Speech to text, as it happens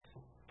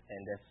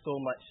and there's so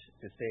much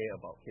to say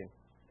about him.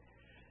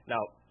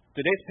 Now,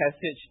 today's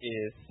passage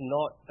is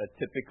not a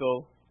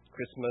typical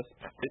Christmas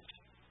passage.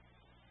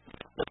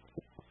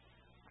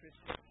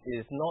 It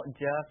is not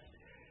just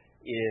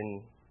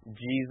in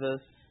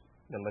Jesus,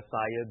 the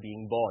Messiah,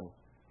 being born,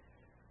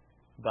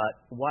 but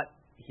what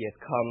he has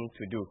come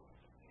to do.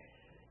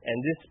 And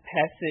this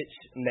passage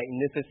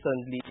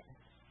magnificently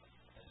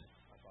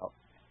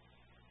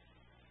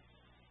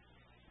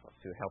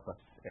to help us.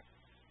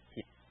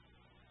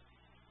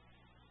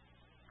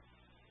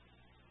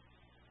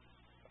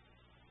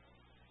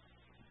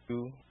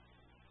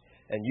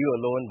 And you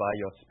alone by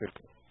your Spirit,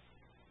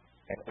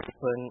 and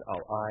open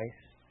our eyes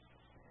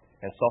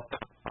and soften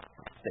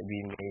that we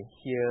may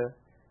hear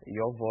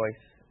your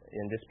voice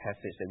in this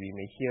passage, that we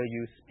may hear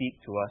you speak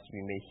to us,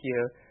 we may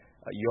hear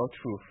your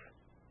truth,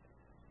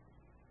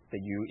 that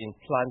you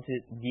implant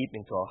it deep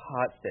into our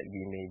hearts, that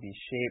we may be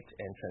shaped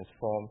and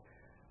transformed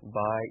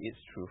by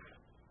its truth.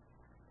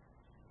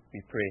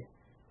 We pray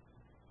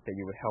that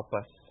you will help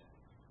us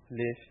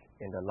live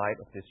in the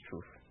light of this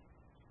truth.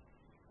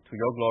 To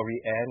your glory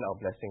and our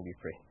blessing we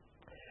pray.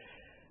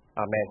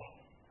 Amen.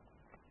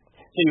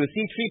 So you will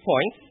see 3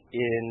 points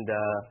in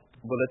the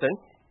bulletin.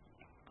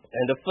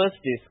 And the first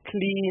is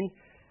clean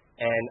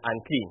and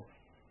unclean.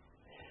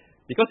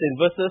 Because in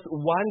verses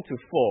 1 to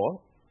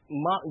 4,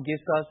 Mark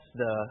gives us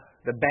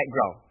the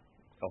background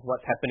of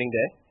what's happening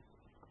there.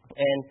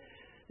 And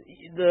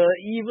the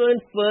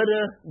even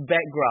further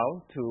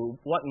background to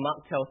what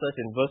Mark tells us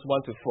in verse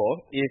 1 to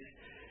 4 is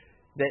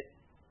that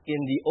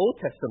in the Old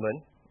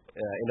Testament,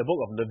 in the book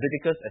of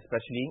Leviticus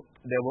especially,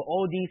 there were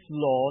all these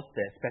laws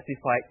that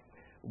specified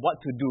what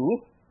to do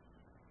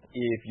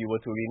if you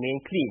were to remain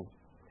clean.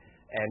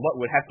 And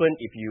what would happen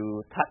if you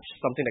touch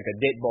something like a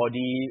dead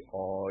body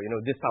or,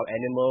 this type of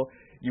animal,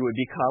 you would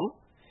become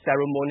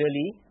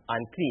ceremonially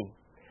unclean.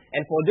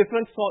 And for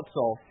different sorts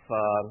of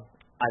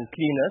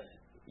uncleanness,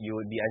 you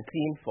would be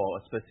unclean for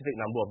a specific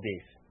number of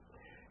days.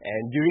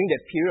 And during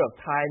that period of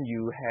time,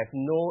 you have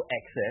no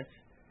access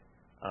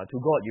to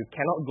God. You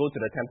cannot go to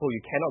the temple.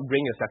 You cannot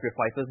bring your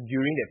sacrifices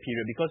during that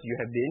period because you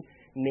have been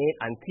made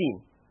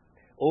unclean.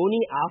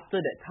 Only after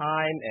that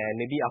time and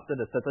maybe after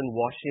the certain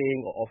washing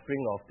or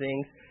offering of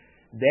things,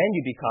 then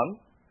you become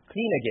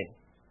clean again.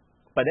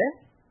 But then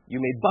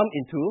you may bump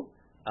into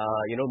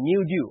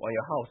mildew on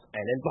your house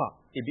and then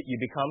you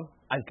become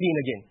unclean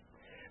again.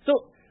 So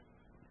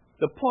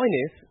the point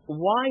is,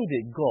 why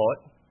did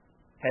God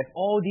have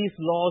all these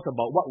laws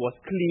about what was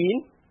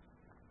clean,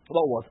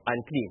 what was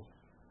unclean?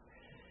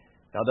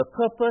 Now the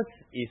purpose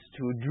is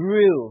to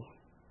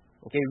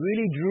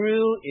really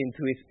drill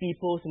into his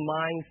people's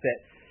minds that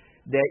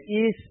there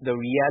is the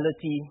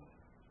reality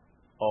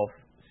of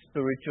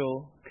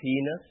spiritual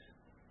cleanness,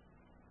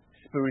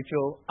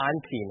 spiritual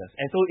uncleanness.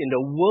 And so in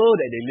the world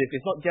that they live,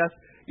 it's not just,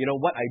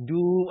 what I do,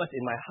 what's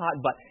in my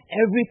heart, but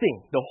everything.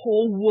 The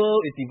whole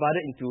world is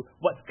divided into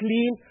what's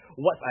clean,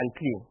 what's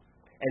unclean.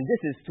 And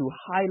this is to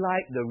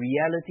highlight the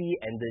reality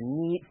and the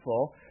need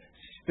for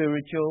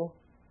spiritual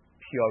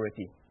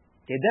purity.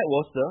 Okay, that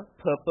was the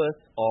purpose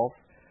of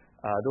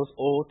those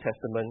Old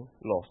Testament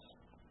laws.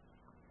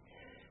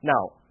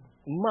 Now,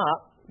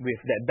 Mark,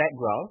 with that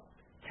background,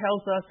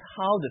 tells us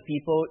how the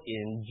people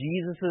in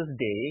Jesus'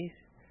 days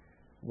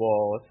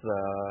was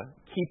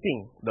keeping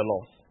the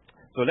laws.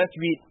 So let's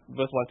read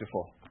verse 1 to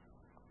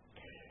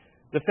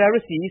 4. The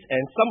Pharisees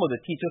and some of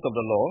the teachers of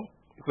the law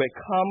who had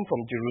come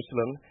from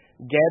Jerusalem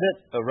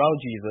gathered around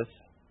Jesus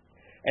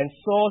and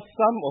saw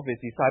some of his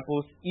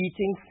disciples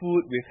eating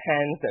food with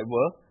hands that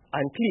were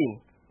unclean,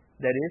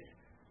 that is,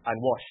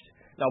 unwashed.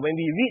 Now, when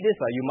we read this,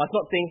 you must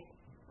not think,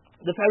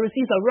 the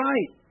Pharisees are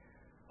right.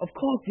 Of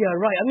course they are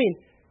right. I mean,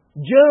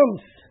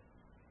 germs,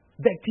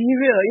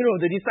 bacteria,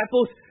 the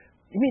disciples,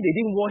 they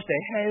didn't wash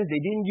their hands,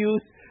 they didn't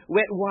use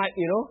wet wipe,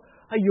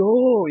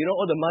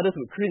 all the mothers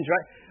would cringe,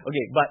 right?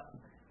 Okay, but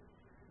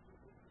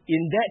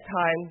in that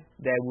time,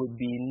 there would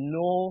be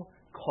no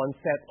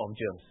concept of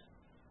germs.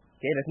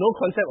 Okay, there's no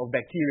concept of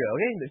bacteria,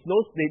 okay?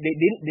 They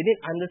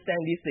didn't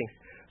understand these things.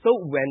 So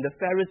when the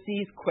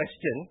Pharisees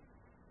questioned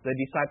the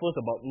disciples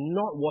about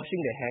not washing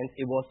their hands,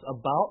 it was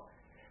about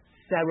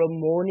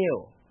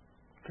ceremonial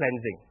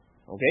cleansing.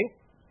 Okay?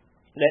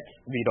 Let's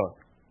read on.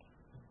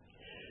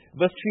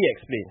 Verse 3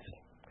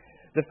 explains,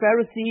 the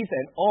Pharisees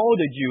and all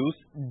the Jews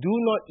do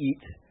not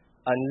eat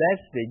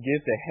unless they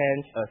give their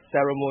hands a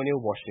ceremonial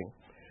washing,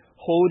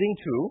 holding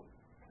to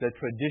the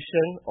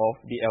tradition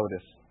of the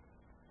elders.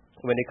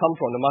 When they come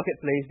from the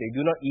marketplace, they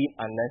do not eat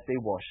unless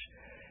they wash.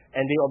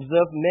 And they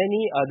observe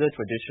many other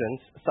traditions,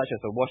 such as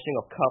the washing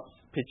of cups,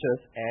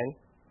 pitchers, and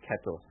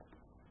kettles.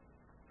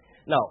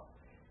 Now,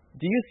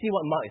 do you see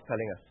what Mark is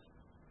telling us?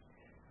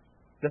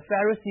 The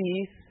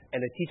Pharisees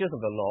and the teachers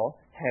of the law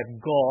have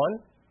gone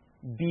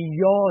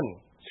beyond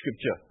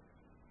Scripture.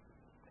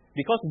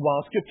 Because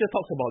while Scripture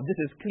talks about this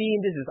is clean,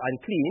 this is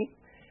unclean,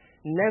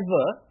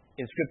 never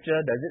in Scripture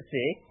does it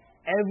say,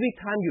 every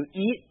time you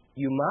eat,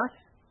 you must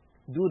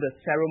do the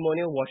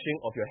ceremonial washing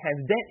of your hands.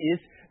 That is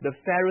the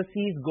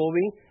Pharisees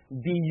going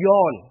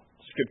beyond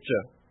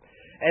Scripture.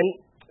 And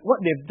what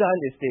they've done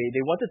is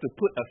they wanted to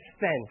put a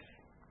fence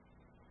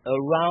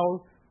around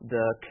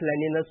the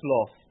cleanliness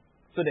laws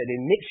so that they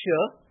make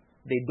sure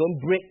they don't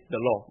break the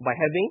law by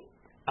having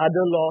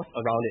other laws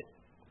around it.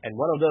 And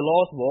one of the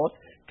laws was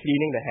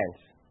cleaning the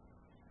hands.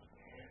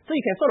 So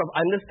you can sort of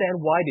understand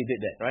why they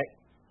did that, right?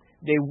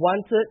 They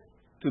wanted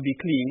to be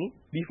clean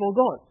before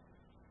God.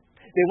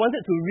 They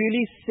wanted to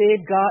really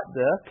safeguard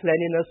the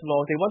cleanliness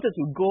laws. They wanted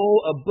to go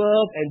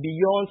above and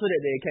beyond so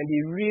that they can be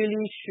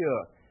really sure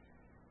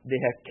they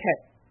have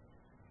kept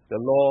the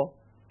law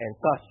and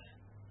thus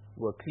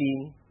were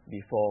clean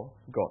before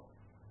God.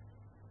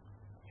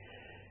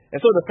 And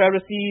so the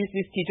Pharisees,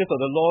 these teachers of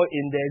the law,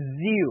 in their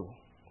zeal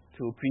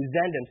to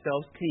present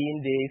themselves clean,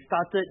 they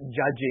started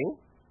judging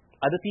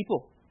other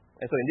people.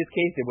 And so in this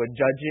case, they were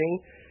judging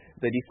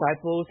the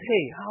disciples.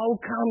 Hey, how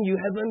come you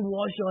haven't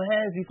washed your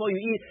hands before you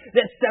eat?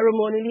 That's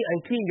ceremonially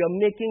unclean.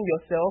 You're making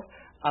yourself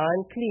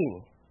unclean.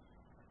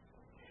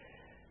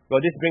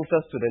 Well, this brings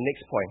us to the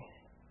next point.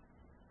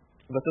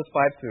 Verses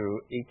 5 to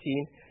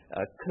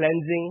 18,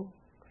 cleansing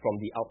from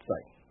the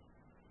outside.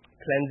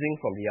 Cleansing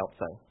from the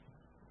outside.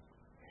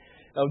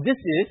 Now,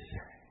 this is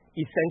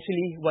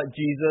essentially what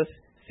Jesus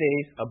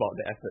says about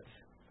the efforts.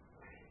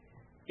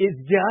 It's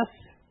just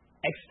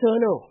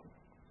external.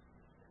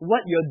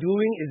 What you're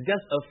doing is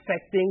just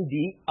affecting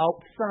the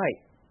outside.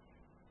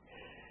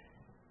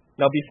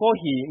 Now, before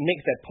he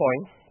makes that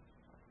point,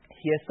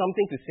 he has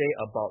something to say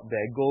about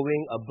their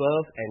going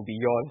above and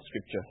beyond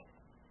Scripture.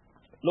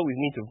 Look with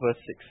me to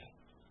verse 6.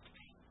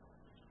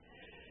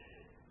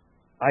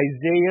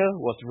 Isaiah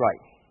was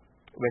right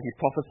when he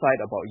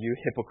prophesied about you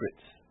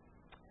hypocrites.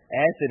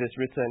 As it is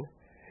written,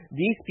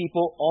 these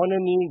people honor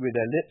me with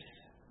their lips,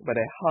 but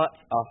their hearts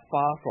are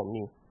far from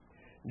me.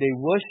 They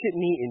worship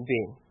me in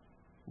vain.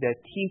 Their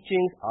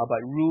teachings are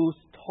but rules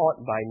taught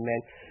by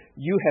men.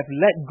 You have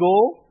let go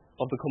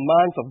of the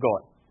commands of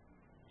God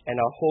and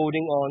are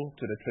holding on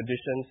to the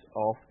traditions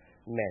of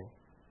men.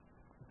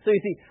 So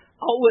you see,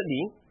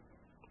 outwardly,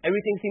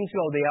 everything seems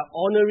well. They are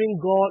honoring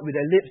God with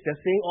their lips.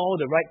 They're saying all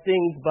the right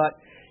things, but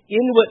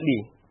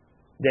inwardly,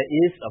 there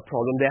is a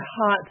problem. Their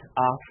hearts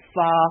are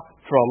far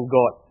from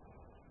God.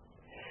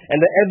 And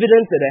the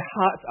evidence that their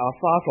hearts are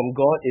far from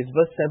God is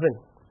verse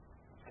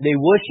 7. They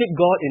worship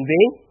God in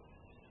vain.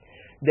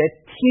 Their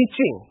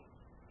teaching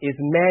is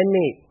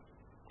man-made.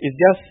 It's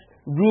just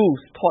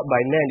rules taught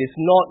by men. It's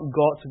not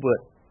God's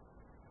word.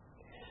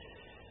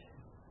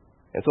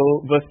 And so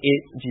verse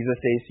 8, Jesus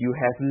says, you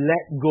have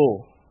let go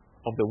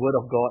of the word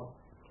of God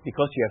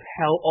because you have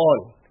held on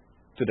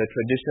to the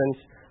traditions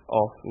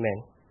of men.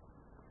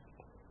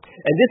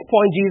 At this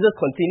point, Jesus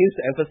continues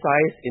to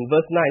emphasize in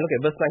verse 9. Look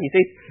at verse 9. He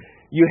says,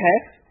 you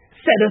have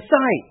set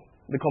aside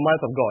the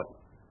commands of God.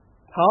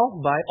 How?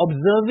 By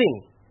observing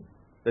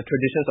the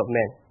traditions of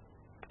men.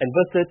 And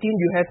verse 13,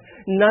 you have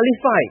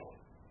nullified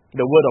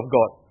the word of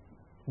God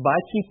by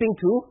keeping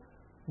to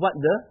what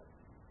the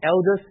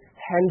elders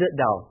handed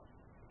down.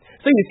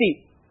 So you see,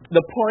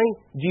 the point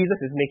Jesus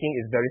is making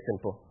is very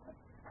simple.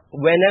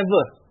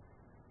 Whenever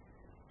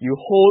you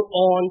hold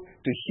on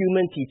to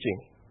human teaching,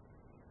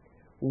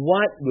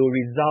 what will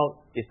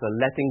result is a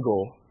letting go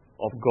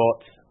of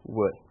God's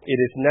word. It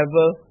is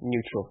never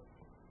neutral.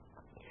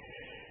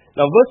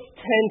 Now, verse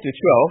 10 to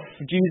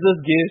 12, Jesus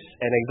gives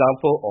an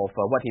example of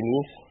what he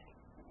means.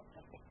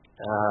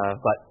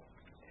 But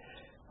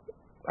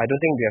I don't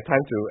think we have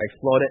time to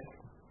explore that.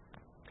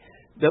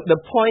 The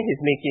point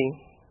he's making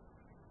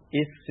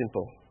is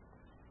simple.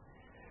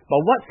 But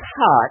what's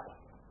hard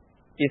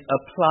is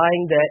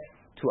applying that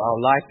to our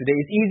lives today.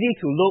 It's easy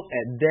to look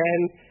at them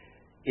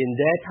in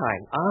their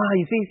time.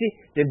 You see,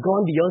 they've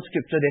gone beyond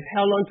Scripture. They've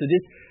held on to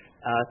this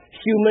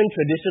human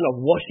tradition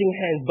of washing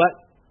hands. But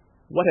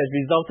what has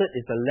resulted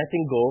is the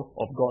letting go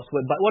of God's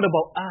word. But what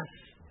about us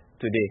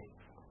today?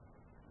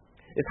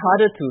 It's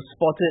harder to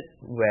spot it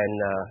when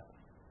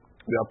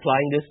we're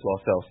applying this to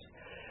ourselves.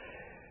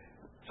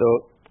 So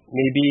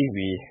maybe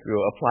we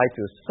will apply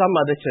to some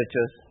other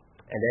churches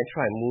and then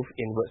try and move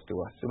inwards to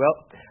us. Well,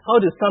 how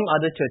do some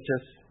other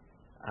churches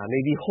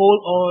maybe hold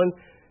on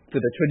to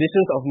the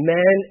traditions of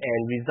man and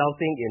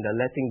resulting in the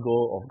letting go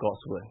of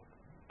God's word?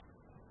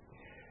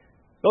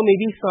 Well,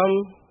 maybe some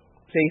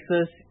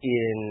places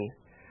in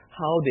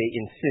how they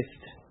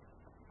insist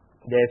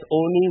there's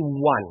only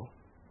one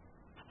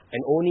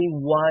and only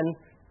one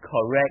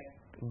correct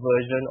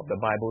version of the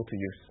Bible to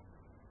use.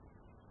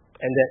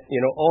 And that,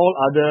 all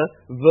other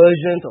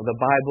versions of the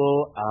Bible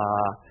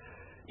are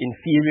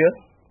inferior,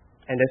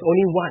 and there's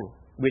only one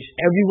which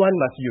everyone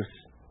must use.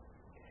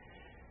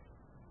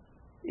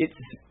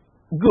 It's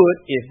good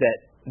if that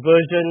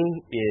version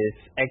is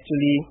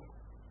actually,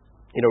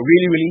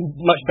 really, really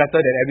much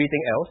better than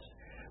everything else.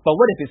 But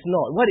what if it's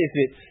not? What if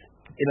it's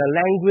in a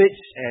language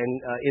and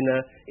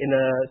in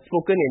a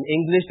spoken in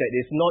English that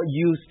is not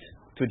used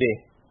today?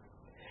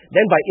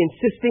 Then by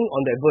insisting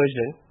on that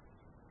version,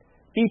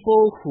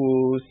 people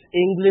whose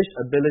English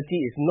ability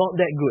is not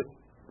that good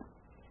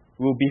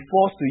will be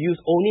forced to use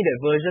only that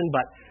version,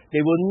 but they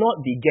will not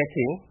be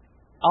getting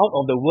out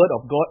of the Word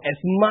of God as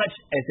much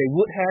as they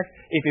would have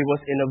if it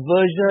was in a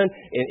version,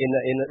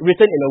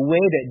 written in a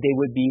way that they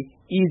would be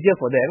easier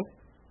for them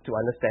to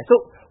understand. So,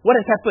 what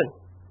has happened?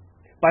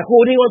 By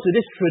holding on to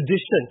this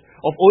tradition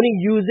of only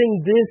using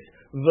this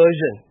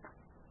version,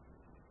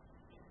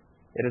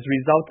 it has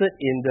resulted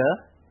in the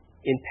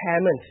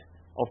impairment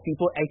of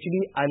people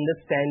actually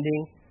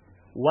understanding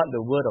what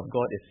the Word of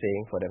God is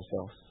saying for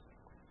themselves.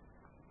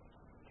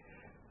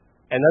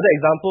 Another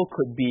example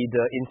could be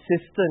the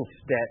insistence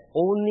that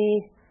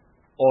only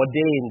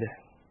ordained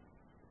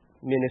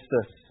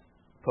ministers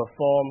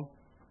perform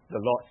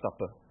the Lord's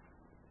Supper.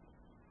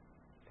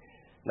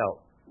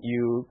 Now,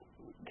 you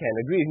can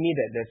agree with me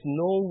that there's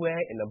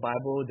nowhere in the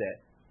Bible that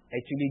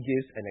actually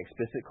gives an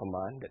explicit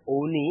command that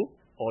only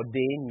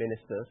ordained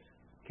ministers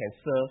can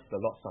serve the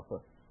Lord's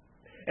Supper.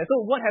 And so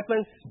what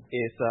happens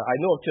is, I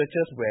know of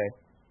churches where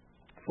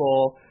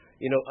for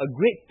a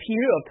great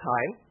period of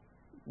time,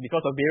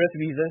 because of various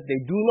reasons, they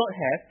do not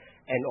have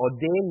an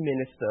ordained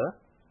minister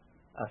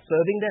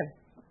serving them.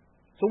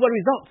 So what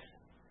results?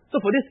 So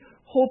for this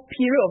whole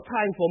period of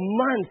time, for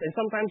months and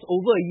sometimes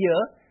over a year,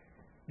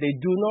 they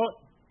do not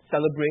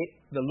celebrate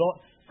the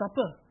Lord's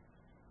Supper.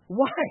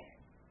 Why?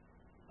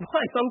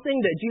 Why? Something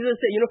that Jesus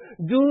said,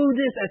 do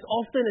this as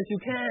often as you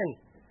can.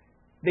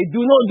 They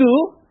do not do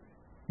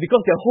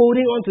because they're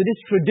holding on to this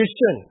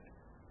tradition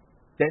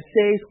that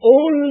says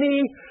only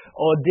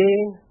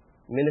ordained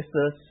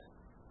ministers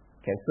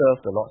can serve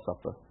the Lord's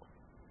Supper.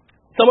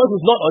 Someone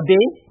who's not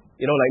ordained,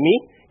 like me,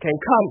 can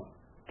come,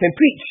 can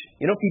preach.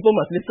 People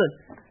must listen.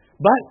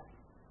 But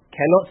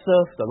cannot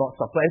serve the Lord's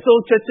Supper. And so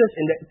churches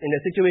in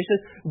that situation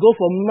go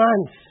for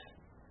months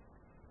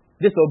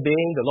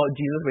disobeying the Lord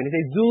Jesus when he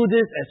says, do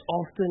this as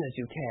often as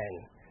you can.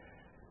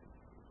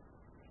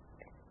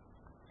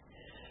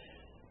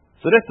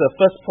 So that's the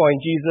first point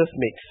Jesus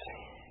makes.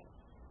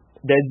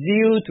 Their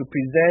zeal to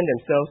present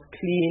themselves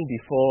clean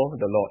before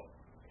the Lord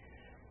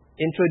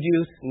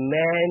introduced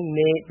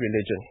man-made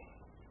religion,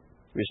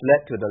 which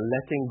led to the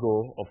letting go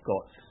of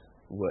God's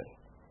word.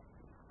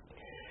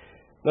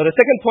 Now the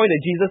second point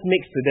that Jesus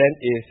makes to them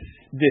is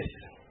this.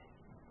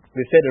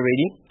 We said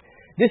already,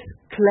 this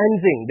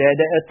cleansing, their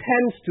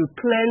attempts to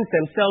cleanse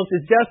themselves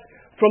is just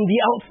from the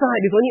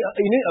outside. It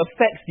only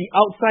affects the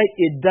outside.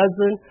 It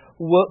doesn't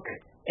work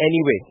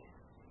anyway.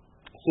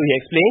 So he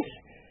explains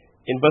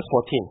in verse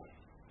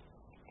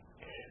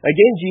 14.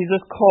 Again,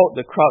 Jesus called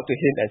the crowd to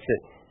him and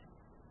said,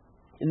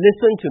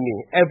 listen to me,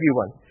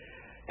 everyone,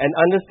 and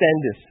understand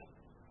this.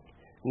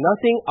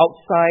 Nothing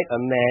outside a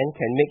man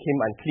can make him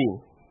unclean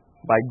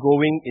by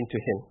going into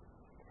him.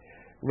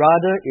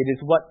 Rather, it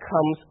is what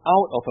comes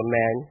out of a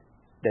man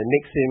that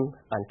makes him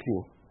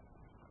unclean.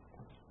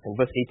 And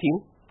verse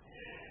 18.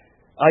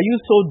 Are you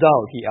so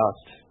dull, he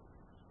asked.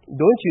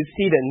 Don't you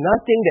see that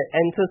nothing that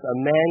enters a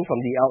man from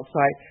the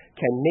outside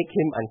can make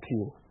him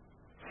unclean?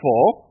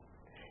 For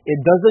it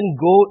doesn't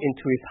go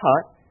into his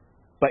heart,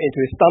 but into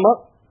his stomach,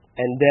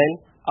 and then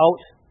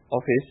out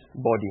of his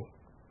body.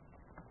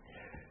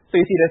 So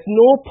you see, there's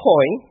no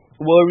point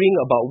worrying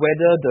about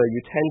whether the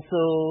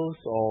utensils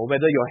or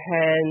whether your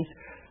hands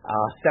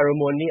are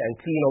ceremonially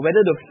unclean or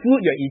whether the food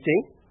you're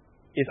eating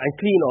is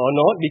unclean or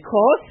not,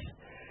 because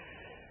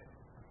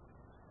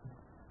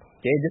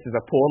this is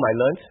a poem I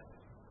learned.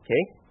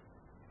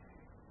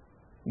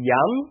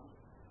 Yam,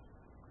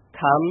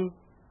 tam,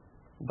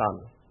 bam.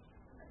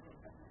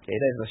 That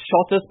is the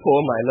shortest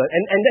poem I learned.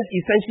 And that's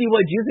essentially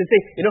what Jesus is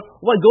saying.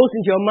 What goes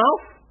into your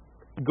mouth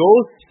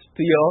goes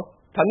to your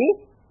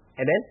tummy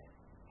and then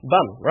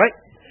bum, right?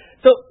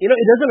 So, it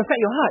doesn't affect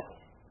your heart.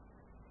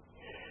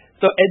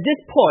 So at this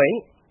point,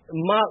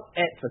 Mark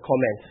adds a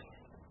comment.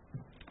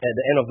 At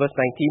the end of verse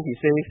 19, he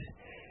says,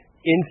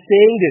 in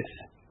saying this,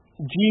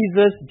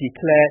 Jesus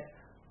declared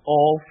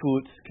all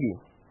foods clean.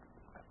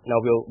 Now,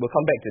 we'll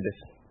come back to this.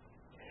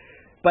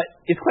 But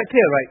it's quite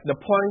clear, right? The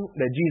point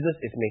that Jesus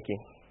is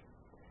making.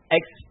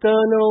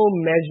 External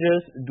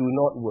measures do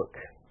not work.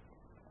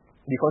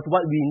 Because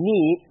what we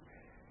need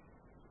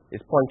is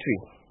point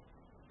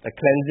 3. A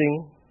cleansing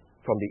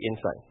from the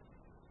inside.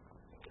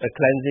 A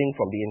cleansing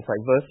from the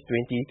inside. Verse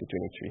 20 to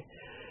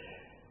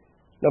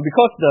 23. Now,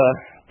 because the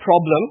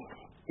problem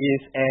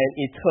is an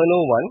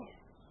eternal one,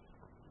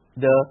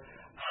 the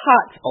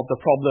heart of the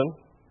problem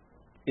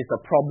is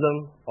a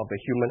problem of the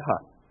human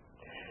heart.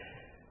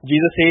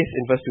 Jesus says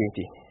in verse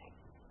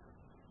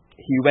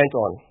 20, he went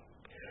on,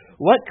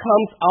 what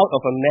comes out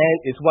of a man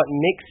is what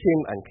makes him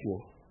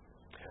unclean.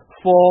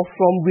 For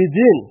from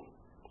within,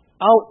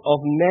 out of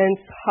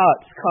men's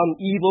hearts come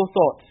evil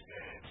thoughts,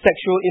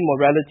 sexual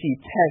immorality,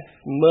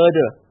 theft,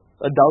 murder,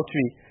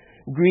 adultery,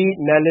 greed,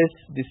 malice,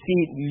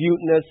 deceit,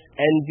 lewdness,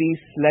 envy,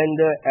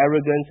 slander,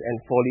 arrogance, and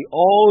folly.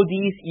 All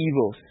these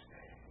evils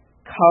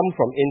come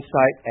from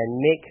inside and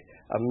make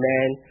a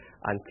man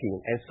unclean.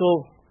 And so,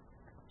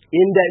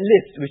 in that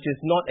list, which is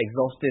not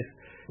exhaustive,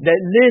 that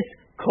list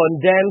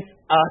condemns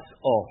us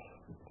all.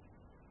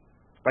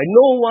 Right?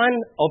 No one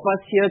of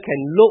us here can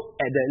look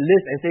at that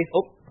list and say,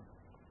 oh,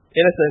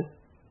 innocent.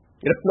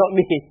 It's not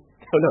me.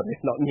 No,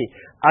 it's not me.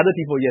 Other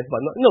people, yes,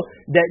 but not. No,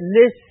 that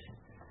list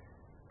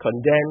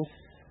condemns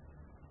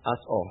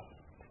us all.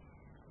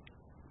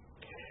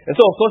 And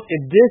so, of course,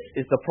 if this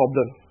is the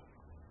problem,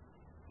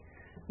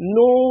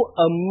 no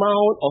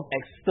amount of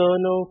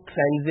external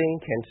cleansing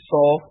can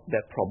solve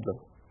that problem.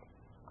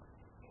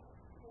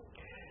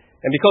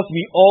 And because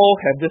we all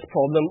have this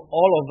problem,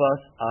 all of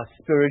us are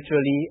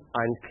spiritually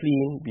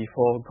unclean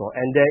before God.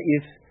 And there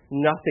is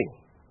nothing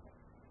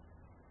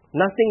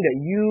that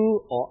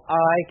you or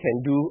I can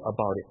do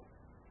about it.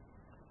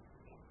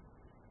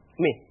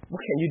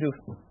 What can you do?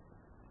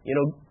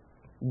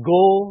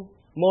 Go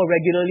more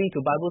regularly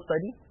to Bible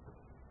study?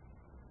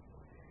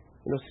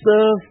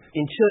 Serve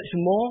in church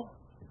more?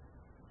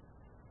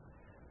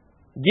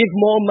 Give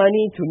more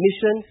money to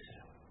missions?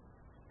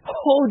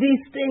 All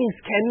these things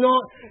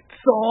cannot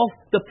solve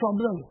the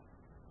problem.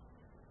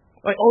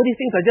 Right? All these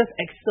things are just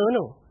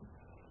external.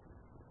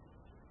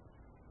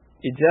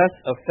 It just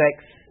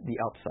affects the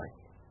outside.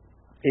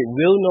 It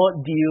will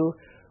not deal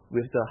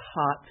with the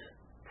heart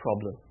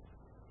problem.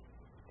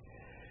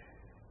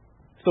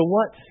 So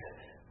what's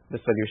the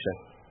solution?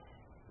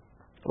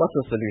 What's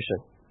the solution?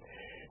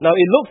 Now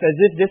it looks as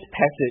if this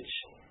passage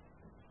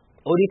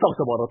only talks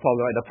about the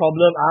problem, right? The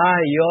problem,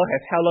 you all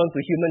have held on to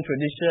human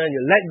tradition,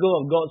 you let go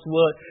of God's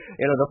word.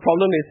 The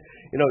problem is,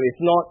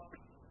 it's not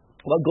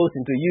what goes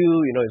into you,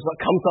 it's what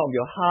comes out of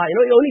your heart.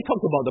 It only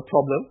talks about the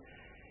problem.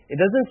 It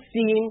doesn't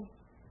seem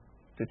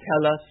to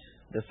tell us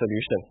the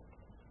solution.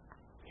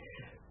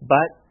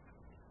 But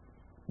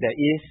there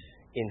is,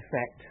 in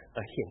fact,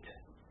 a hint.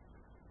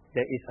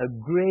 There is a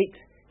great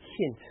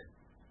hint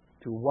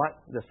to what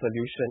the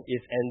solution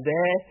is. And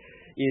there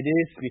it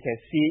is, we can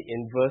see in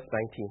verse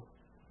 19.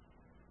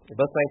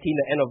 Verse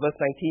 19, the end of verse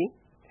 19.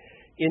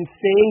 In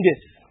saying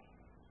this,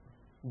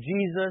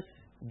 Jesus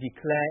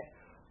declared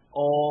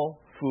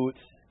all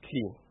foods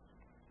clean.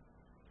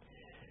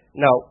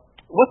 Now,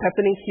 what's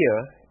happening here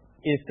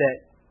is that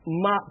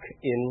Mark,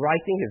 in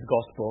writing his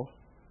gospel,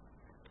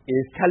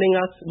 is telling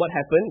us what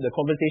happened, the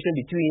conversation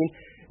between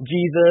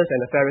Jesus and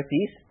the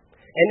Pharisees.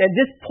 And at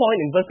this point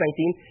in verse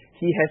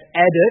 19, he has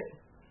added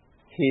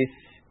his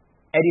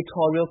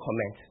editorial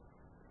comment.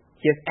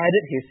 He has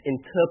added his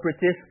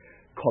interpretive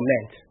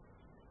comment.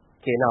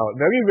 Okay, now,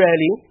 very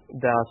rarely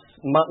does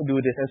Mark do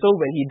this. And so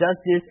when he does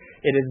this,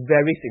 it is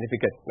very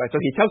significant. Right? So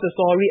he tells the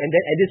story, and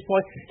then at this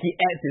point, he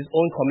adds his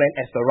own comment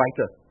as the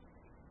writer.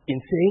 In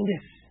saying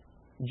this,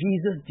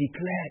 Jesus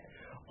declared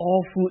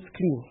all foods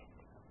clean.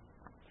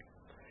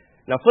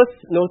 Now,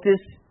 first notice,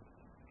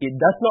 it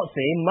does not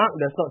say, Mark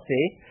does not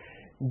say,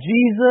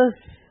 Jesus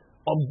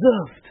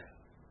observed.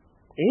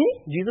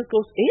 Jesus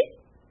goes,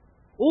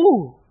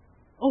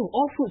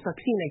 all foods are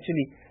clean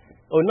actually.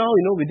 Now,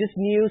 with this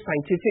new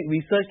scientific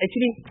research,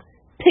 actually,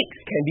 pigs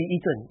can be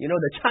eaten.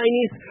 The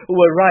Chinese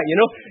were right.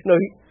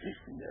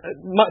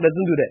 Mark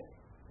doesn't do that.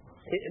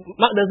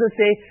 Mark doesn't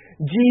say,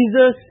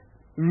 Jesus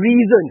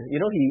reasoned.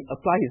 He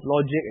applied his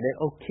logic and then,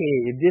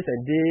 if this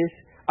and this,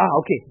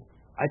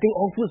 I think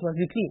all foods must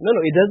be clean. No,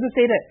 it doesn't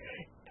say that.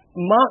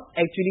 Mark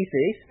actually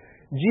says,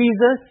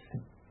 Jesus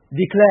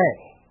declared.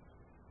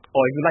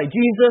 Or if you like,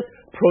 Jesus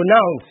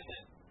pronounced.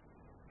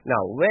 Now,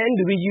 when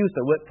do we use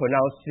the word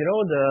pronounced?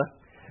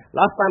 The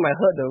last time I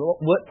heard the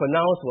word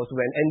pronounced was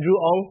when Andrew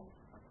Ong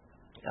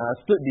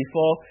stood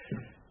before.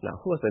 Now,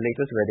 who was the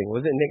latest wedding?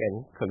 Was it Nick and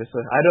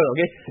Calissa? I don't know,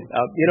 okay?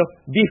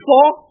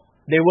 Before,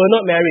 they were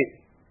not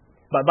married.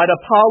 But by the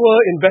power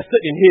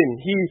invested in him,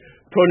 he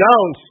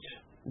pronounced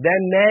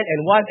them man and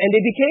wife, and they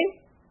became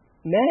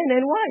man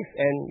and wife.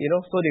 And,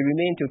 so they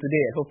remain till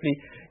today, and hopefully,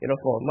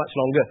 for much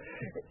longer.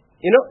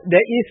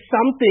 There is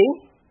something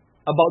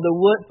about the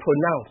word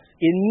pronounced.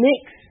 It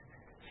makes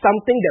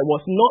something that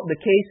was not the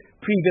case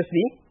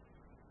previously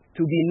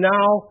to be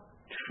now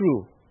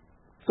true.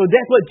 So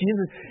that's what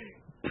Jesus,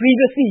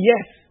 previously,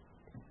 yes,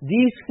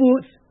 these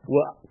foods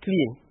were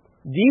clean.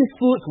 These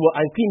foods were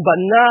unclean, but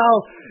now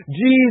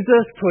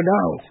Jesus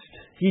pronounced.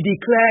 He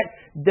declared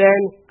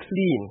them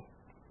clean.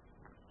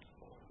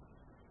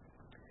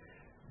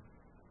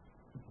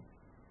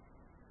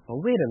 But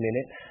wait a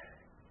minute.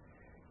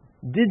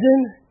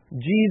 Didn't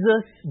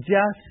Jesus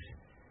just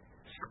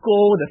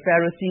scold the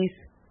Pharisees?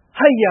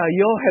 Hiya,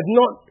 you have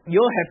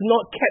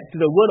not kept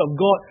the word of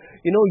God.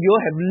 You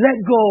have let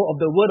go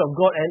of the word of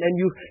God and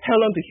you held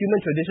on to human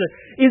tradition.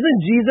 Isn't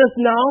Jesus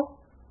now,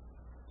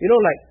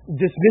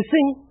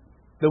 dismissing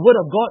the word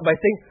of God by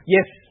saying,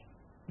 yes,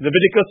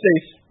 Leviticus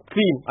says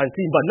clean,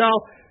 unclean, but now,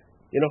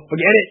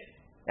 forget it.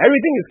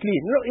 Everything is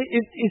clean.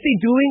 Is he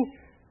doing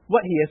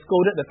what he has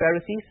scolded the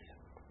Pharisees?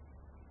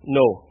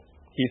 No,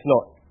 he's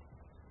not.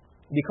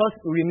 Because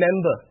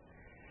remember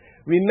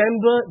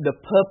the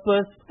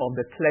purpose of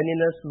the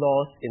cleanliness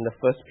laws in the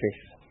first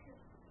place.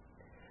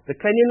 The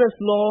cleanliness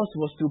laws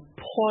was to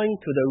point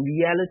to the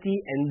reality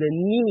and the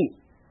need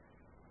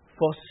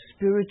for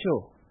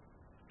spiritual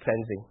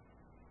cleansing.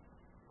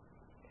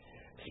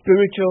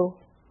 Spiritual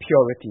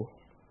purity.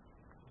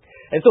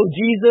 And so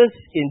Jesus,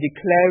 in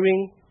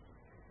declaring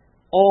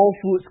all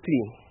foods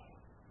clean,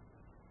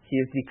 he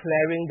is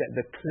declaring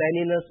that the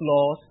cleanliness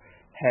laws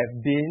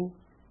have been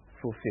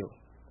fulfilled.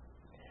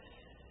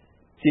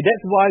 See,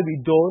 that's why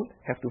we don't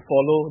have to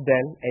follow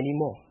them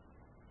anymore.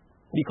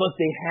 Because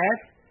they have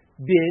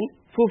been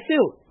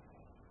fulfilled.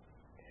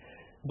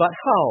 But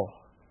how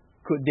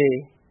could they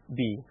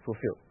be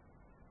fulfilled?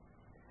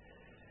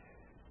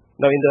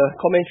 Now, in the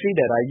commentary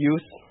that I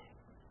use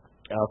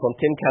from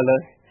Tim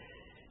Keller,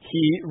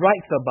 he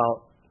writes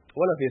about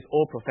one of his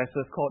old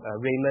professors called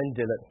Raymond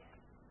Dillard,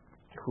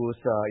 whose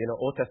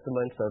Old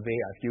Testament survey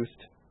I've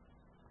used.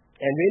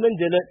 And Raymond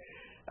Dillard,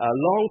 a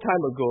long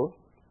time ago,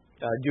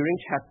 during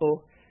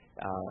chapel,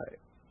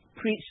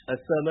 preached a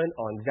sermon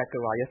on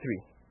Zechariah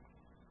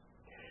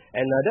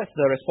 3. And that's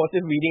the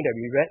responsive reading that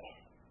we read.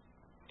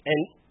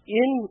 And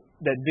in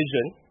that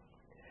vision,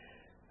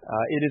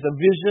 it is a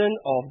vision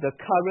of the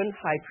current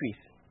high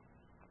priest.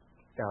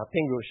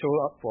 Ping will show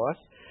up for us.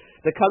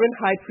 The current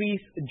high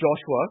priest,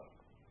 Joshua,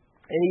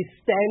 and he's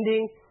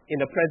standing in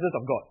the presence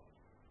of God.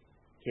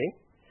 Okay?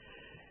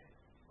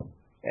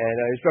 And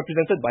it's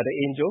represented by the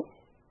angel.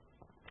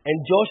 And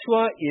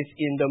Joshua is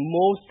in the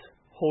most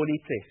holy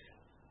place.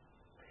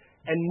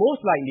 And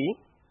most likely,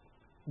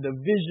 the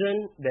vision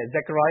that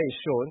Zechariah is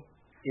shown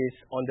is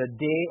on the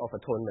Day of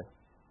Atonement.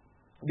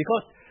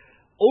 Because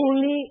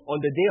only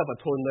on the Day of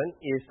Atonement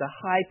is the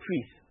high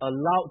priest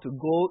allowed to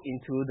go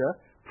into the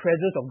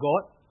presence of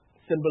God,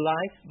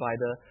 symbolized by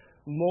the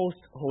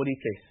most holy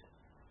place.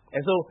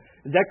 And so,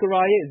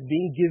 Zechariah is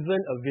being given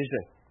a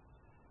vision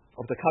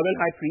of the current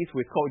high priest,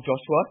 who is called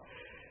Joshua,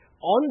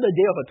 on the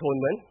Day of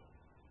Atonement,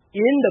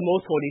 in the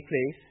most holy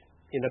place,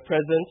 in the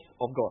presence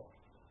of God.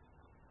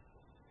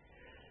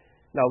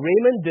 Now,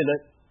 Raymond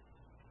Dillard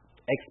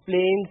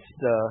explains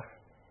the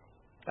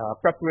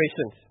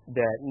preparations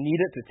that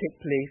needed to take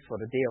place for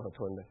the Day of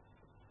Atonement.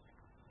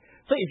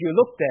 So if you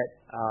looked at,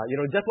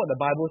 just what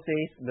the Bible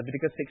says,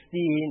 Leviticus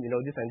 16,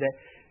 this and that,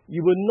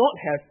 you will not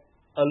have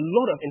a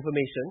lot of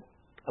information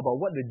about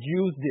what the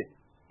Jews did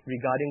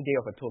regarding Day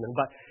of Atonement.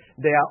 But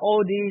there are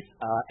all these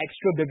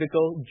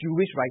extra-biblical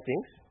Jewish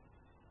writings,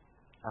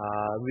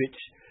 which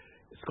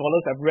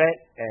scholars have read,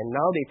 and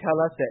now they tell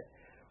us that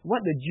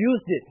what the Jews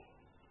did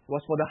was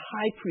for the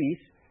high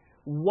priest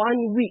 1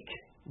 week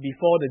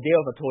before the Day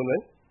of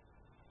Atonement.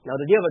 Now,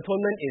 the Day of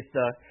Atonement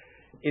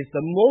is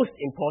the most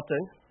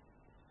important.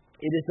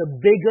 It is the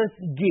biggest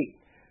gate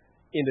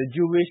in the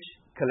Jewish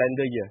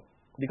calendar year.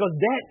 Because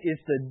that is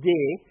the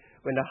day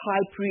when the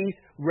high priest,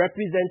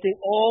 representing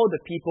all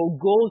the people,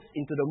 goes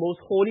into the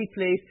most holy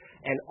place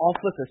and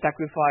offers a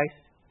sacrifice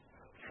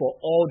for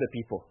all the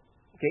people.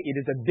 Okay, it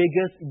is the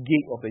biggest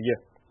gate of the year.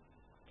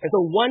 And so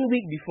 1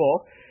 week before,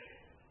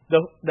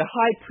 the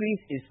high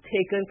priest is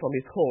taken from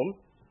his home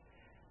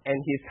and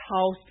he's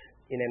housed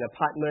in an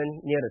apartment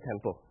near the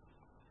temple.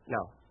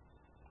 Now,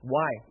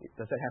 why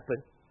does that happen?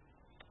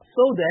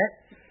 So that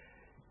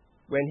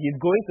when he's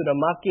going to the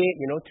market,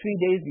 3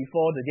 days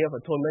before the Day of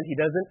Atonement, he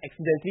doesn't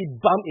accidentally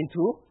bump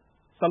into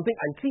something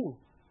unclean.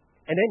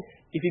 And then,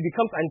 if he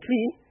becomes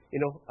unclean,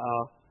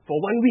 for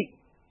 1 week,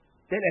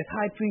 then as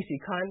high priest, he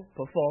can't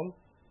perform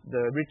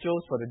the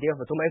rituals for the Day of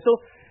Atonement. And so,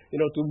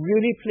 to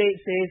really play it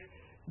safe,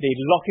 they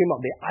lock him up,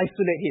 they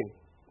isolate him,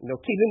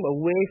 keep him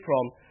away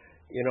from,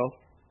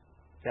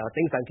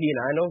 things unclean.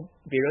 I know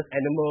various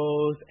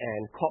animals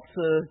and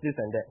corpses, this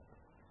and that.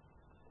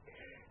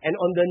 And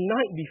on the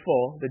night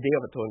before the Day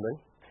of Atonement,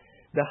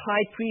 the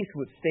high priest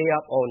would stay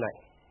up all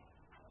night.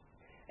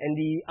 And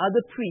the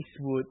other priests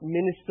would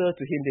minister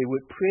to him, they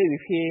would pray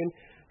with him,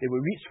 they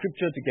would read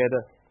scripture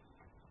together.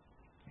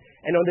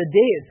 And on the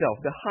day itself,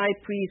 the high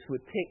priest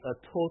would take a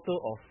total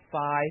of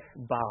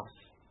 5 baths.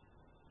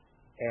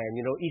 And,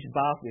 each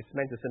bath is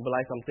meant to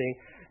symbolize something.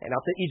 And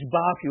after each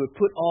bath, he would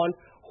put on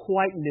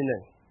white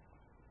linen.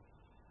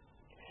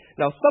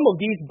 Now, some of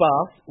these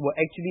baths were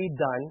actually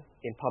done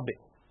in public.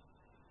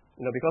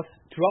 Because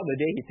throughout the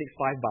day, he takes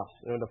 5 baths.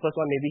 The first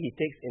one maybe he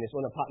takes in his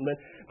own apartment.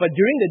 But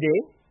during the day,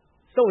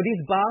 some of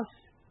these baths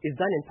is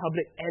done in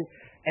public.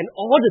 And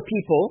all the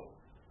people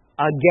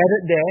are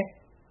gathered there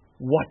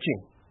watching.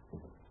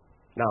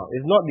 Now,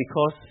 it's not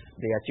because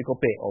they are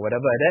chikope or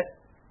whatever like that,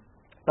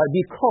 but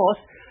because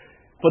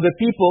for the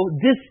people,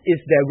 this is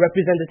their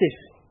representative.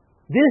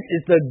 This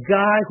is the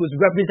guy who's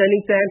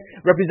representing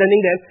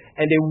them,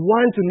 and they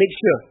want to make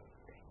sure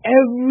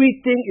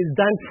everything is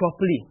done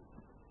properly,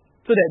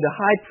 so that the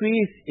high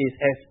priest is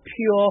as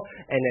pure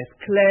and as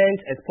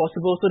cleansed as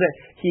possible, so that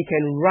he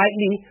can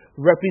rightly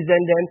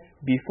represent them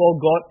before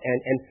God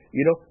and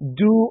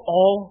do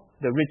all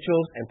the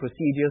rituals and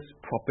procedures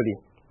properly.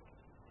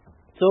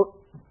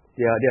 So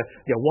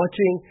they're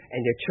watching and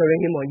they're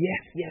cheering him on.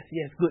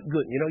 Yes,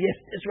 good. Yes,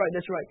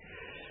 that's right.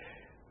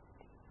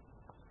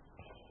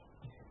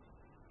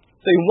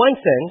 So in one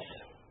sense,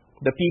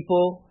 the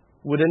people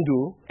wouldn't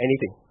do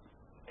anything.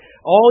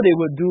 All they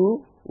would do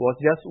was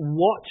just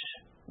watch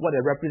what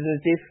a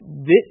representative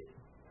did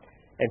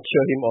and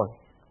cheer him on.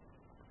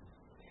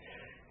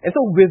 And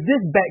so with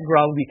this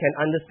background, we can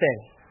understand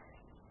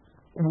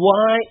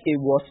why it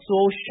was so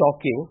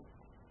shocking,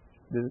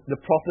 the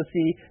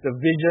prophecy, the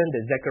vision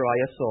that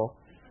Zechariah saw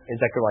in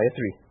Zechariah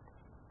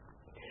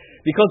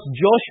 3. Because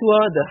Joshua,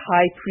 the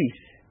high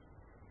priest,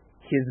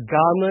 his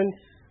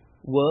garments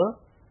were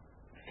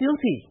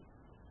filthy.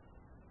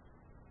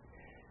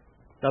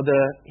 Now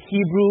the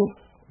Hebrew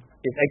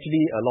is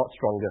actually a lot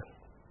stronger.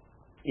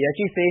 It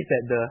actually says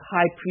that the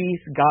high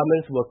priest's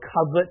garments were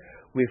covered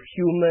with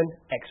human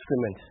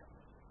excrement.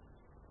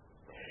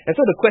 And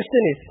so the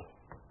question is,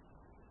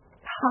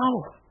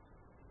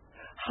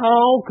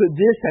 how could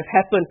this have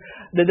happened?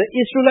 That the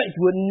Israelites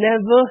would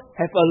never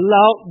have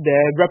allowed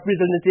their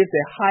representative,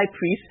 their high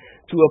priest,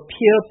 to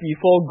appear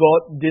before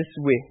God this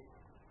way.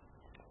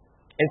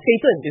 And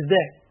Satan is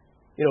there,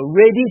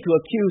 ready to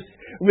accuse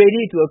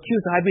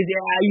the high priest.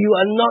 You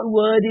are not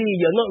worthy.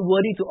 You're not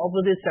worthy to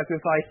offer this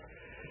sacrifice.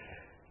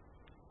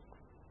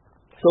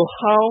 So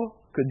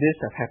how could this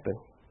have happened?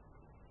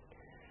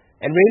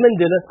 And Raymond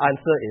Dillard's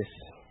answer is,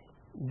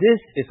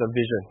 this is a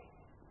vision.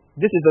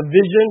 This is a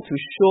vision to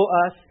show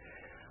us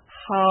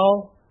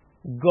how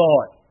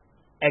God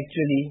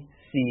actually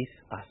sees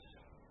us.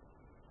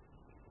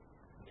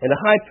 And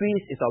the high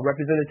priest is our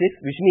representative,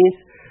 which means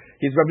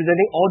he's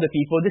representing all the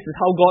people. This is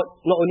how God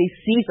not only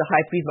sees the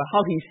high priest, but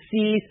how he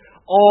sees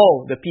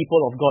all the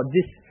people of God.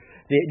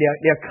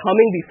 They are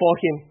coming before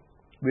him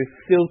with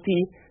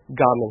filthy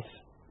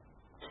garments.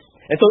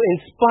 And so in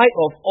spite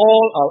of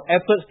all our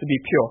efforts to be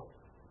pure,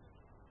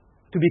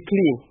 to be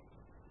clean,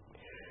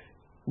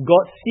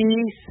 God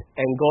sees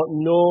and God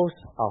knows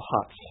our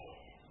hearts.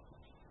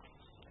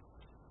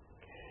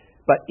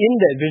 But in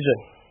that vision,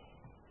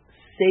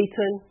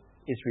 Satan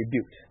is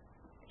rebuked.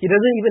 He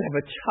doesn't even have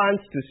a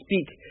chance to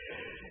speak.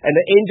 And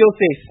the angel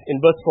says in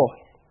verse 4,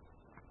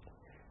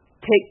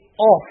 take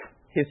off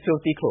his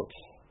filthy clothes.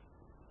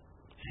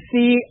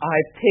 See,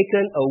 I've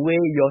taken away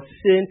your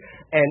sin,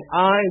 and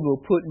I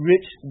will put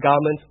rich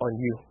garments on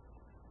you.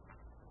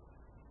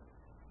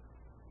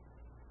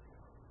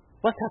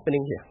 What's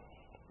happening here?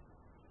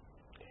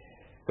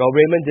 Well,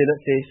 Raymond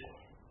Dillard says,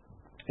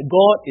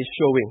 God is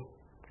showing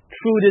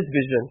through this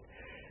vision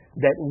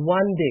that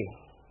one day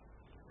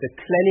the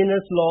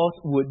cleanliness laws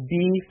would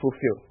be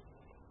fulfilled.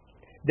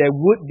 There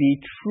would be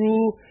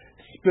true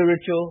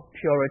spiritual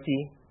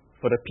purity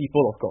for the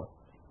people of God.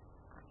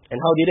 And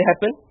how did it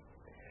happen?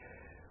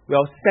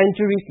 Well,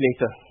 centuries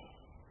later,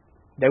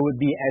 there would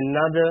be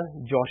another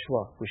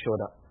Joshua who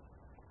showed up.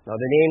 Now,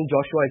 the name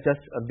Joshua is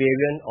just a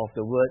variant of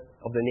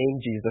the name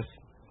Jesus.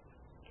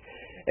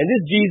 And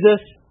this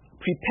Jesus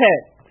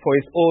prepared for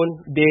his own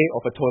Day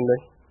of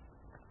Atonement.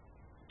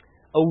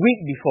 A week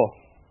before,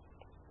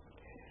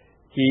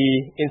 he,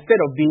 instead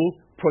of being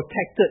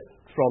protected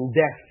from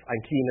death and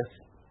uncleanness,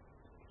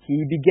 he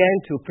began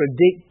to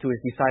predict to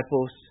his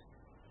disciples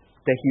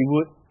that he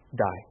would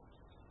die.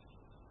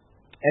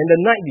 And the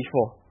night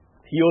before,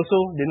 he also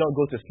did not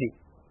go to sleep.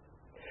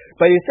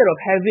 But instead of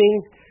having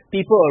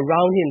people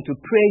around him to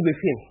pray with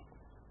him,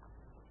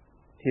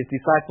 his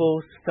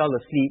disciples fell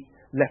asleep,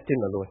 left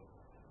him alone.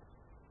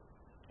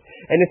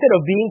 And instead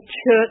of being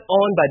cheered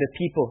on by the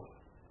people,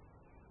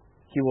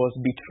 he was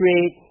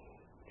betrayed,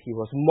 he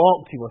was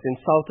mocked, he was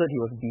insulted,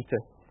 he was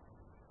beaten.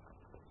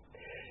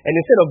 And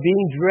instead of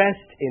being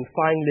dressed in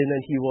fine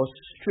linen, he was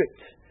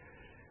stripped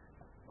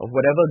of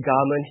whatever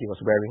garment he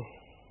was wearing.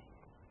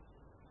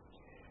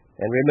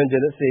 And Raymond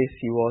Dillard says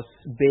he was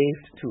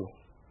bathed too.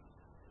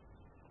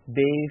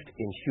 Bathed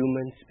in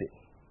human spit.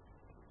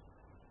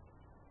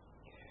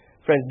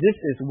 Friends, this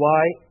is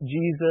why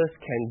Jesus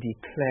can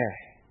declare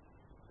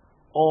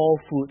all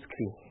foods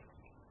clean.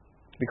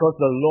 Because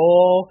the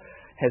law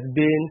has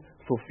been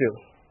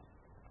fulfilled.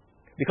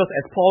 Because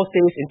as Paul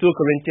says in 2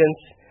 Corinthians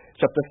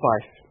chapter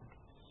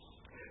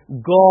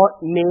 5, God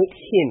made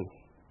him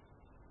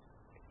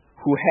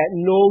who had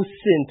no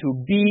sin to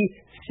be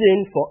sin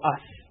for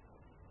us,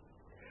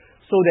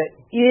 so that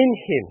in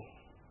him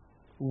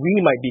we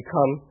might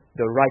become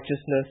the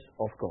righteousness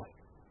of God.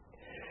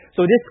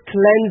 So this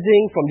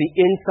cleansing from the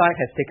inside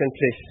has taken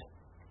place.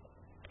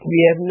 We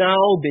have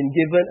now been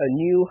given a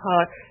new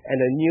heart and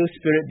a new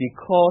spirit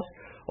because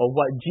of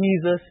what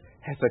Jesus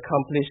has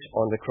accomplished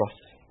on the cross.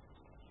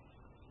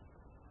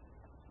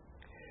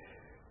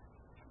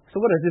 So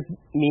what does this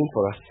mean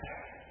for us?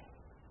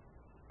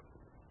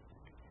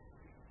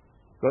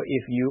 Well,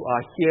 if you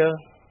are here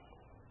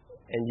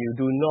and you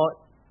do not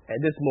at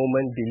this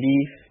moment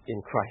believe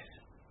in Christ,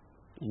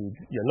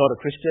 you're not a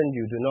Christian,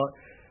 you do not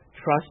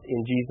trust in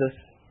Jesus,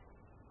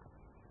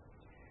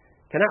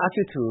 can I ask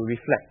you to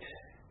reflect?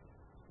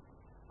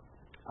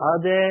 Are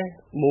there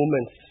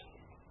moments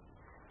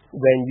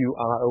when you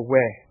are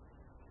aware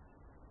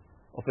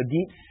of a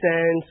deep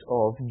sense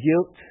of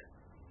guilt,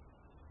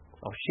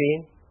 of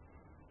shame,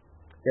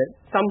 that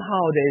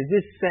somehow there is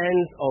this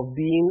sense of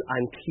being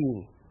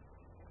unclean?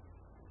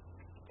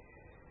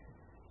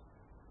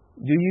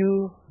 Do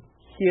you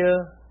hear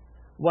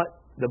what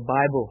the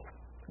Bible,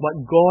 what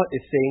God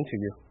is saying to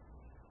you?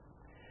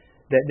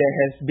 That there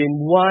has been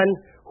one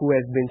who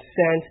has been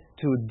sent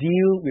to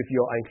deal with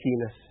your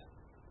uncleanness.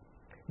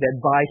 That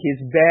by his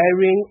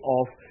bearing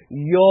of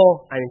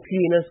your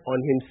uncleanness on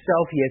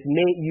himself, he has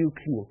made you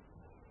clean.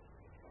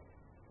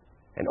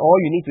 And all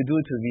you need to do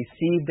to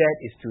receive that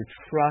is to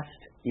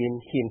trust in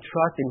him.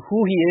 Trust in who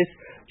he is.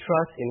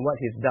 Trust in what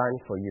he's done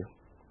for you.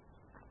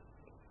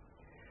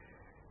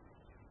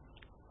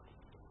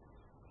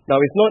 Now,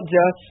 it's not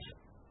just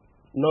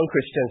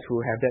non-Christians who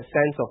have that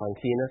sense of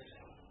uncleanness.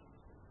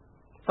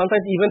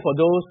 Sometimes even for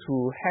those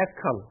who have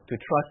come to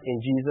trust in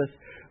Jesus,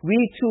 we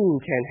too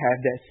can have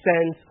that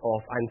sense of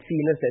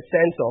uncleanness, that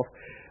sense of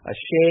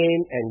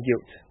shame and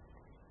guilt.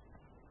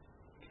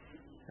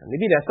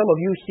 Maybe there are some of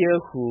you here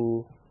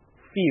who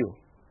feel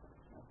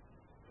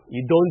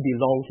you don't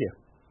belong here.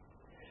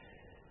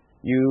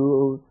 You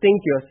think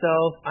to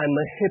yourself, I'm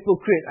a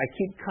hypocrite. I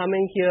keep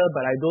coming here,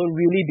 but I don't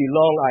really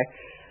belong.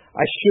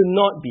 I should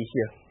not be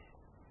here.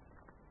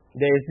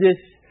 There is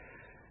this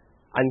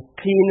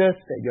uncleanness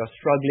that you're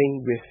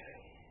struggling with.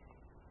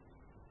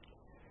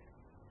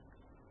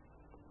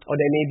 Or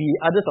there may be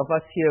others of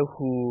us here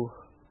who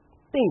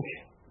think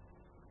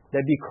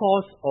that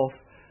because of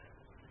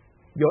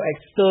your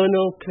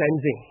external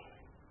cleansing,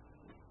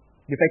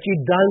 you've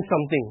actually done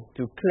something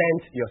to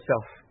cleanse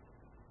yourself.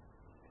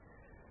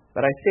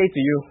 But I say to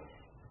you,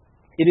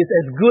 it is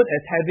as good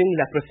as having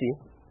leprosy,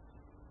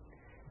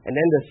 and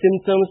then the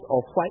symptoms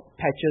of white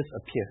patches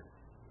appear.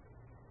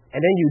 And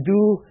then you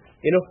do,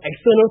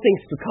 external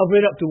things to cover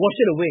it up, to wash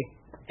it away.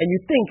 And you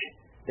think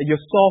that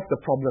you've solved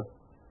the problem.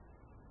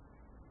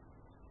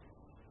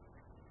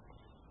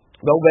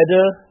 But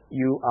whether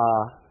you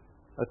are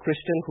a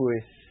Christian who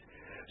is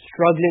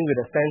struggling with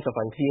a sense of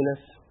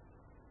uncleanness,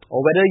 or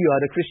whether you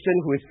are the Christian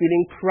who is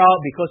feeling proud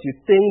because you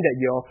think that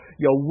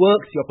your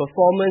works, your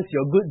performance,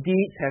 your good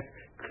deeds have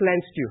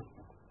cleansed you.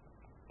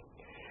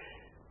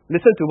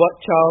 Listen to what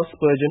Charles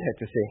Spurgeon had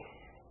to say.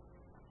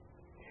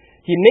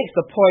 He makes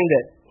the point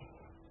that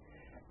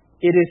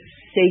it is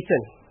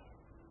Satan.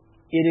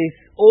 It is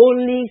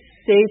only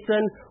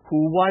Satan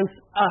who wants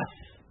us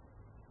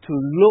to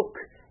look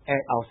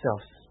at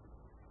ourselves.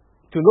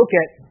 To look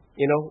at,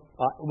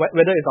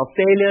 whether it's our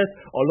failures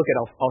or look at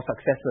our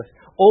successes.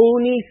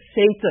 Only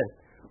Satan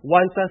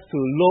wants us to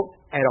look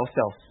at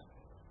ourselves.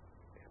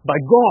 But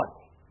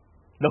God,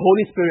 the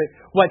Holy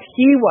Spirit, what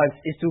He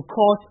wants is to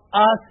cause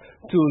us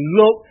to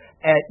look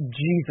at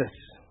Jesus.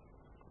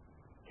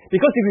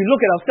 Because if we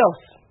look at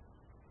ourselves,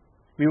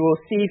 we will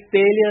see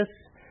failures,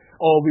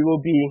 or we will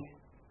be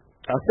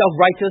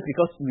self-righteous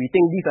because we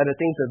think these are the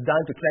things we've done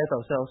to cleanse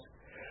ourselves.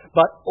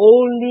 But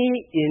only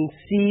in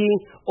seeing,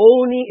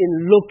 only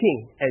in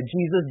looking at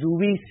Jesus do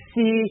we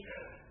see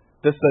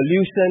the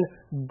solution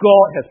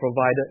God has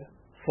provided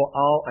for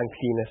our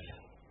uncleanness.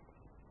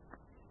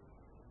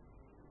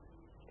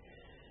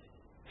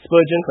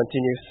 Spurgeon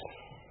continues.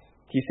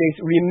 He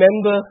says,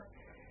 remember,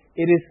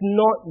 it is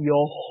not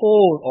your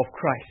whole of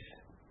Christ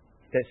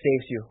that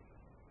saves you.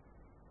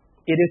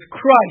 It is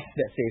Christ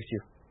that saves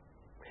you.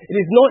 It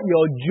is not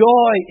your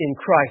joy in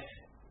Christ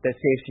that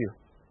saves you.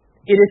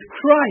 It is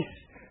Christ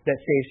that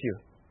saves you.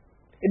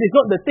 It is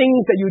not the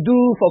things that you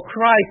do for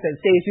Christ that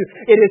saves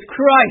you. It is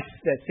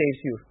Christ that saves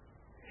you.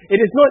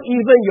 It is not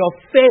even your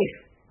faith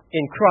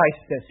in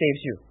Christ that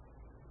saves you.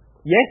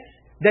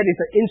 Yes, that is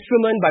an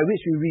instrument by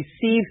which we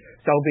receive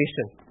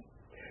salvation.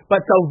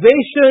 But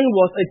salvation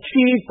was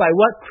achieved by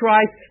what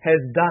Christ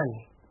has done.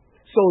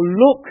 So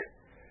look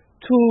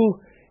to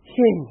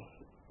Him.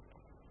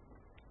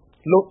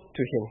 Look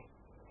to Him.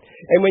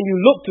 And when you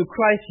look to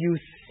Christ, you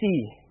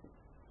see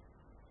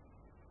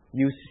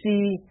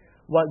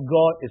what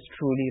God is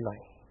truly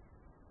like.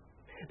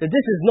 That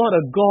this is not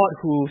a God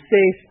who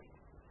says,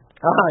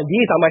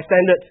 these are my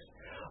standards.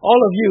 All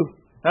of you,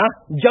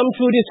 jump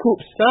through these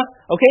hoops.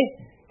 Okay?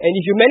 And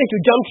if you manage to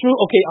jump through,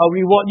 okay, I'll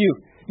reward you.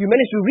 You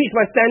manage to reach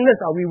my standards,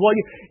 I'll reward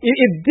you.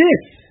 If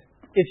this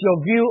is your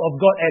view of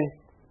God, and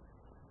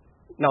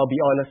now be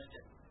honest,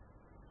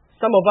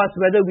 some of us,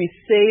 whether we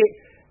say it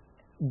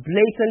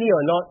blatantly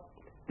or not,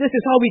 this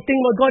is how we think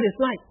what God is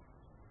like.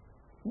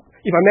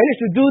 If I manage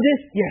to do this,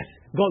 yes,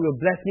 God will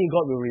bless me,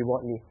 God will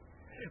reward me.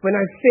 When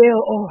I fail,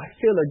 I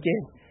fail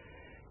again.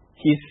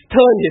 He's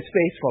turned His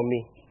face from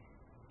me.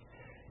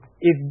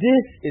 If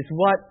this is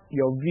what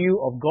your view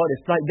of God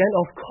is like, then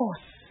of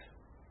course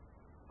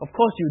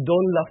you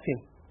don't love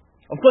Him.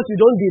 Of course you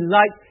don't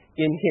delight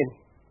in Him.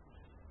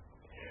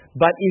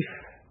 But if,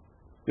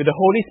 with the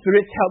Holy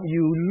Spirit's help,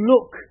 you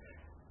look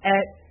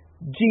at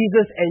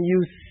Jesus and you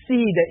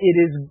see that it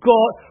is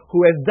God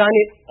who has done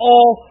it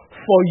all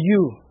for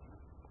you.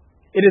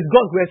 It is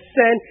God who has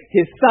sent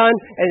His Son,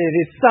 and it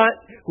is Son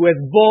who has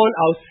borne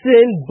our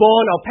sin,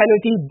 borne our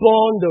penalty,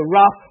 borne the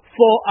wrath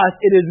for us.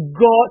 It is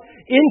God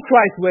in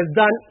Christ who has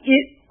done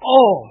it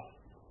all.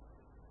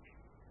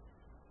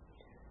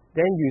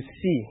 Then you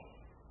see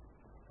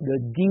the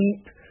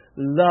deep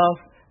love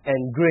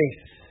and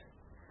grace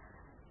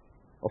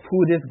of who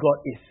this God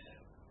is.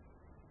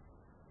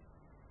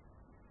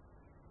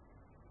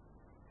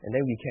 And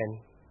then we can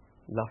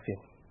love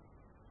Him.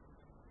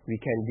 We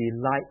can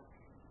delight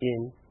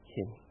in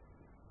Him.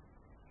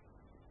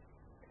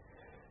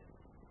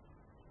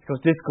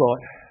 Because this God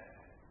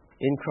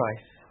in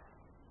Christ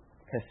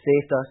has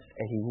saved us,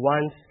 and He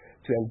wants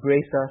to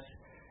embrace us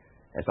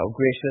as our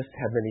gracious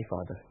Heavenly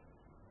Father.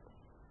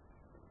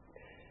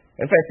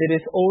 In fact, it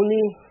is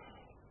only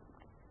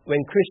when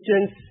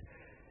Christians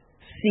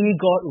see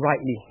God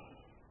rightly,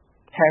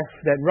 have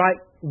that right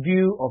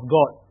view of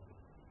God,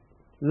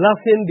 Love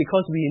Him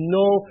because we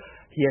know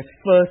He has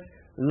first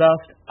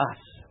loved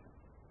us.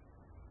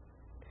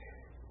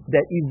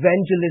 That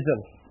evangelism,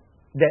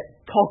 that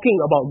talking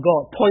about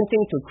God,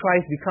 pointing to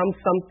Christ becomes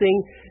something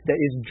that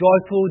is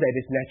joyful, that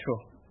is natural.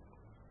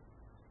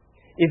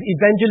 If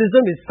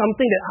evangelism is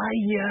something that,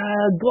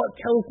 God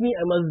tells me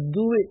I must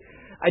do it.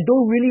 I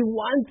don't really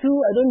want to,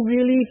 I don't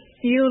really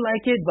feel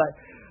like it, but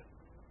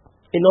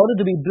in order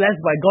to be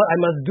blessed by God, I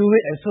must do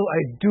it, and so I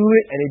do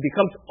it, and it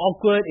becomes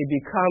awkward, it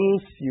becomes,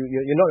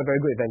 you're not a very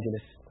good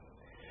evangelist.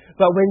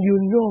 But when you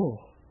know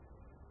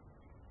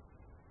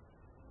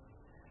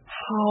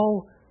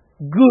how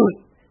good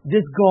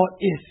this God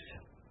is,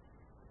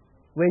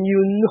 when you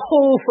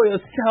know for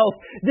yourself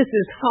this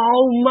is how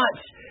much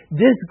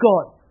this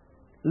God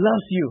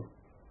loves you,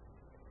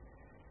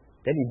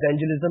 then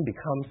evangelism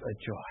becomes a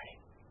joy.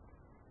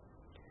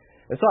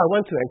 And so I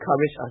want to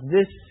encourage us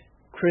this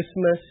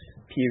Christmas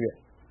period.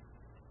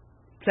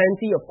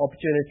 Plenty of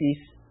opportunities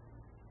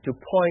to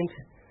point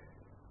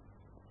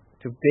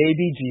to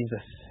baby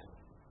Jesus,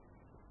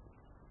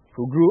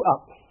 who grew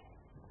up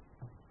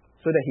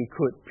so that He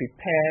could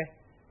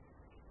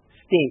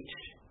stage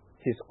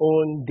His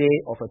own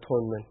day of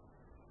atonement.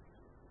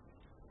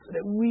 So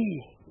that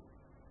we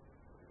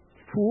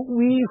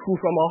who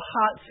from our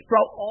hearts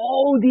sprout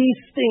all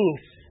these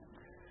things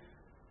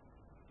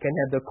can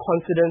have the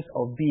confidence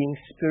of being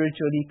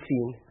spiritually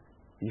clean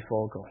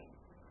before God.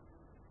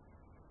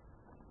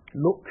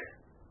 Look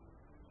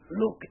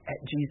at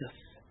Jesus,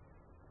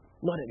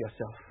 not at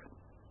yourself.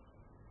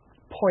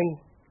 Point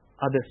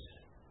others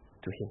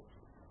to Him.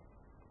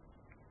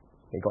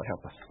 May God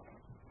help us.